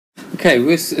Okay,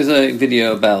 this is a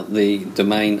video about the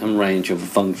domain and range of a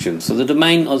function. So the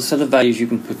domain are the set of values you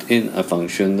can put in a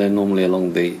function. They're normally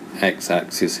along the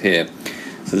x-axis here.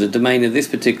 So the domain of this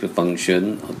particular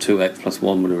function, 2x plus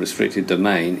 1 with a restricted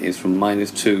domain, is from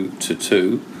 -2 to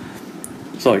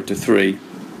 3,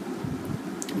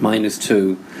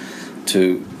 -2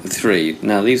 to 3.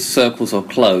 Now these circles are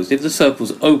closed. If the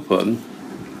circle's open,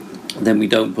 then we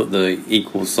don't put the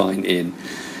equal sign in,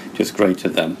 just greater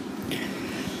than.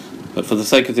 But for the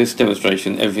sake of this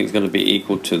demonstration, everything's going to be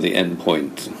equal to the end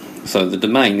point. So the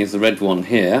domain is the red one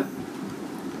here.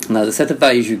 Now the set of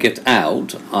values you get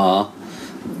out are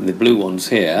the blue ones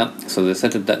here. So the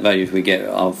set of values we get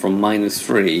are from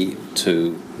 -3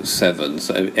 to 7.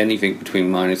 So anything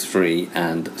between -3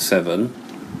 and 7.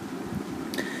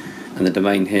 And the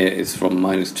domain here is from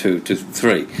 -2 to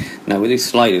 3. Now with these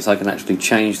sliders I can actually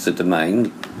change the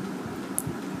domain.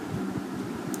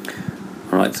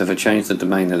 Alright, so if I change the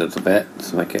domain a little bit,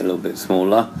 to make it a little bit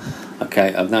smaller,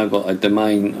 okay, I've now got a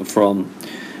domain from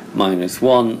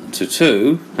 -1 to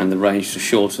 2, and the range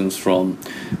shortens from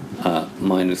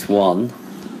 -1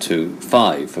 to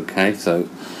 5, okay, so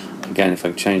again if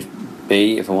I change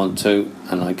B if I want to,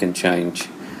 and I can change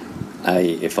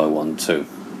A if I want to.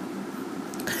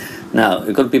 Now,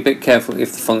 you've got to be a bit careful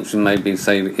if the function maybe,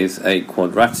 say, is a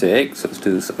quadratic, so let's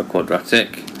do this a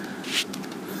quadratic.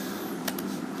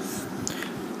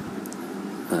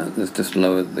 Let's just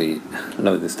lower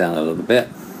this down a little bit.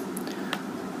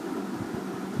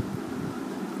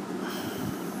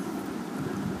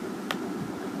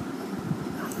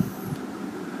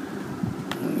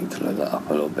 I need to lower that up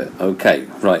a little bit. Okay,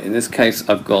 right, in this case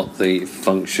I've got the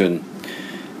function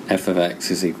f of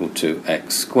x is equal to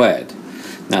x squared.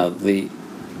 Now the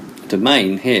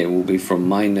domain here will be from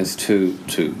 -2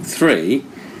 to 3,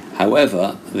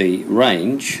 however the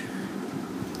range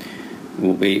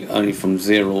will be only from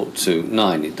 0 to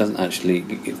 9. It doesn't actually,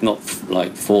 it's not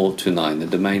like 4 to 9. The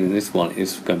domain in this one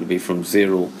is going to be from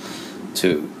 0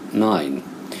 to 9.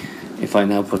 If I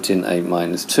now put in a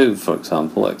 -2, for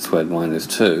example, x squared minus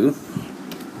 2,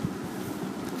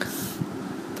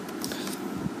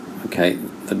 okay,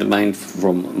 the domain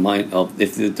from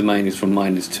if the domain is from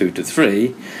 -2 to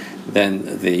 3,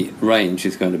 then the range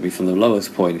is going to be from the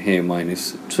lowest point here,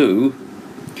 -2,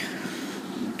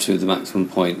 to the maximum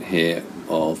point here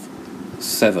of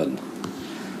 7.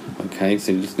 Okay,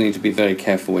 so you just need to be very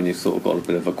careful when you've sort of got a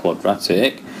bit of a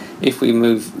quadratic. If we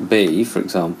move B, for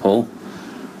example,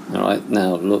 alright,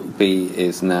 now look, B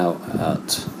is now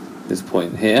at this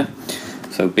point here.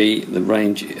 So B, the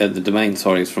range, the domain,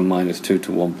 sorry, is from -2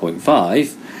 to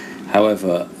 1.5.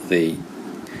 However, the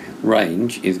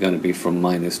range is going to be from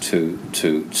 -2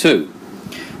 to 2.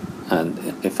 And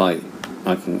if I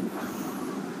can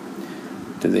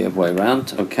do the other way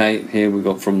around, okay, here we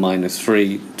got from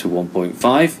 -3 to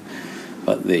 1.5,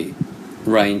 but the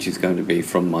range is going to be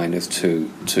from -2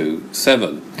 to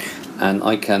 7. And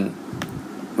I can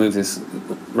move this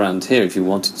around here if you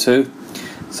wanted to.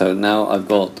 So now I've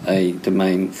got a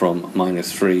domain from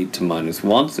 -3 to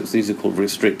 -1, so these are called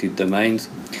restricted domains,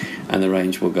 and the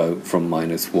range will go from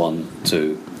 -1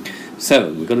 to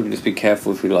 7. We've got to just be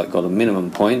careful if we got a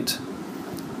minimum point.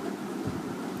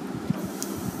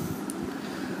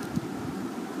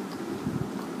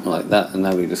 Like that, and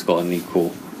now we've just got an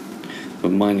equal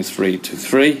from -3 to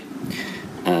 3,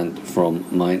 and from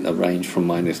a range from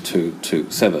 -2 to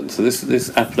 7. So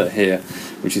this applet here,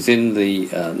 which is in the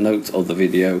notes of the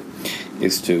video,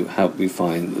 is to help you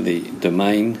find the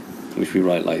domain, which we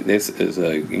write like this, as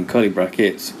in curly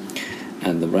brackets,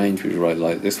 and the range which we write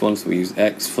like this one. So we use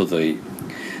x for the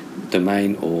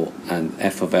domain, and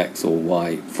f of x or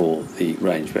y for the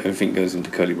range, but everything goes into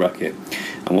curly bracket.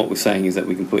 And what we're saying is that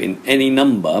we can put in any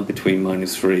number between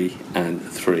 -3 and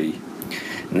 3,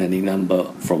 and any number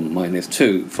from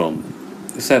 -2 from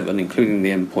 7, including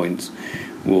the endpoints,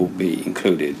 will be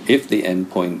included. If the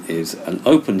endpoint is an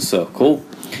open circle,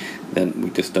 then we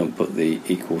just don't put the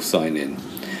equal sign in.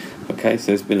 Okay, so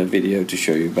there's been a video to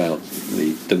show you about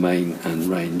the domain and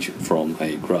range from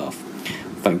a graph.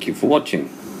 Thank you for watching.